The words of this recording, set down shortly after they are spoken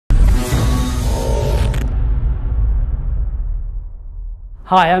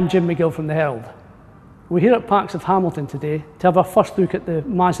Hi, I'm Jim McGill from the Herald. We're here at Parks of Hamilton today to have our first look at the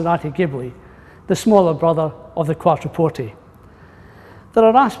Maserati Ghibli, the smaller brother of the Quattroporte. There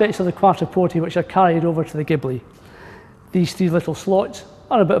are aspects of the Quattroporte which are carried over to the Ghibli. These three little slots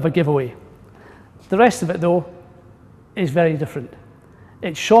are a bit of a giveaway. The rest of it, though, is very different.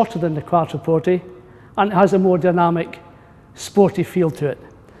 It's shorter than the Quattroporte and it has a more dynamic, sporty feel to it.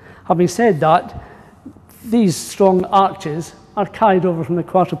 Having said that, these strong arches are carried over from the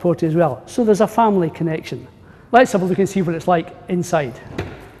Quattroporte as well, so there's a family connection. Let's have a look and see what it's like inside.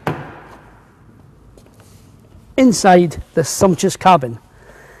 Inside this sumptuous cabin,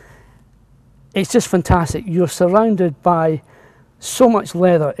 it's just fantastic. You're surrounded by so much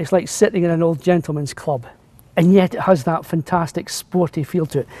leather, it's like sitting in an old gentleman's club, and yet it has that fantastic sporty feel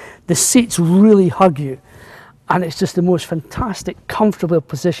to it. The seats really hug you, and it's just the most fantastic, comfortable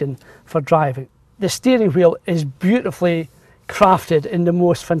position for driving. The steering wheel is beautifully crafted in the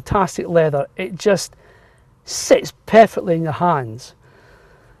most fantastic leather. It just sits perfectly in your hands.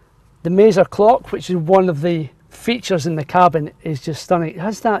 The Maser clock, which is one of the features in the cabin, is just stunning. It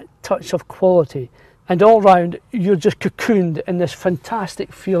has that touch of quality, and all round you're just cocooned in this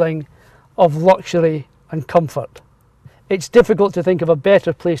fantastic feeling of luxury and comfort. It's difficult to think of a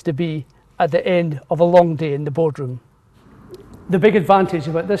better place to be at the end of a long day in the boardroom. The big advantage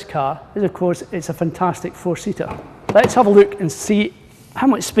about this car is, of course, it's a fantastic four-seater. Let's have a look and see how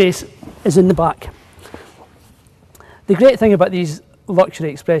much space is in the back. The great thing about these luxury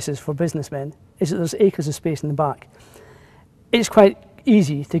expresses for businessmen is that there's acres of space in the back. It's quite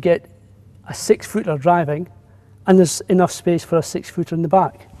easy to get a 6-footer driving, and there's enough space for a 6-footer in the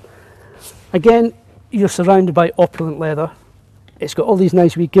back. Again, you're surrounded by opulent leather. It's got all these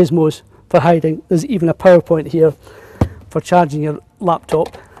nice wee gizmos for hiding. There's even a power point here for charging your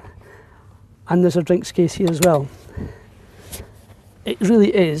laptop, and there's a drinks case here as well. It really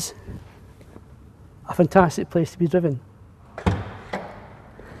is a fantastic place to be driven.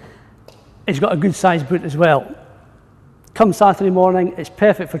 It's got a good sized boot as well. Come Saturday morning, it's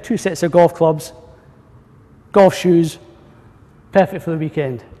perfect for 2 sets of golf clubs, golf shoes, perfect for the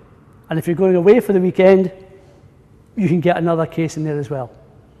weekend. And if you're going away for the weekend, you can get another case in there as well.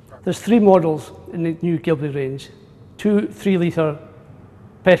 There's 3 models in the new Ghibli range, 2 3-litre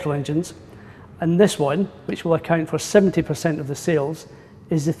petrol engines, and this one, which will account for 70% of the sales,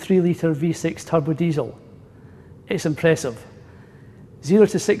 is the 3-litre V6 turbo diesel. It's impressive. 0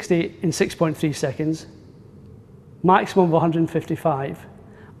 to 60 in 6.3 seconds, maximum of 155,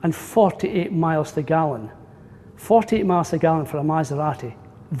 and 48 miles to the gallon. 48 miles to the gallon for a Maserati,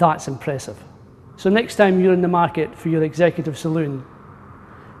 that's impressive. So next time you're in the market for your executive saloon,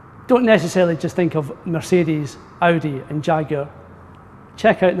 don't necessarily just think of Mercedes, Audi and Jaguar.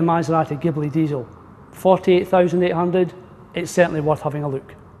 Check out the Maserati Ghibli diesel. 48,800, it's certainly worth having a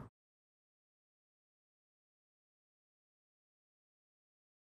look.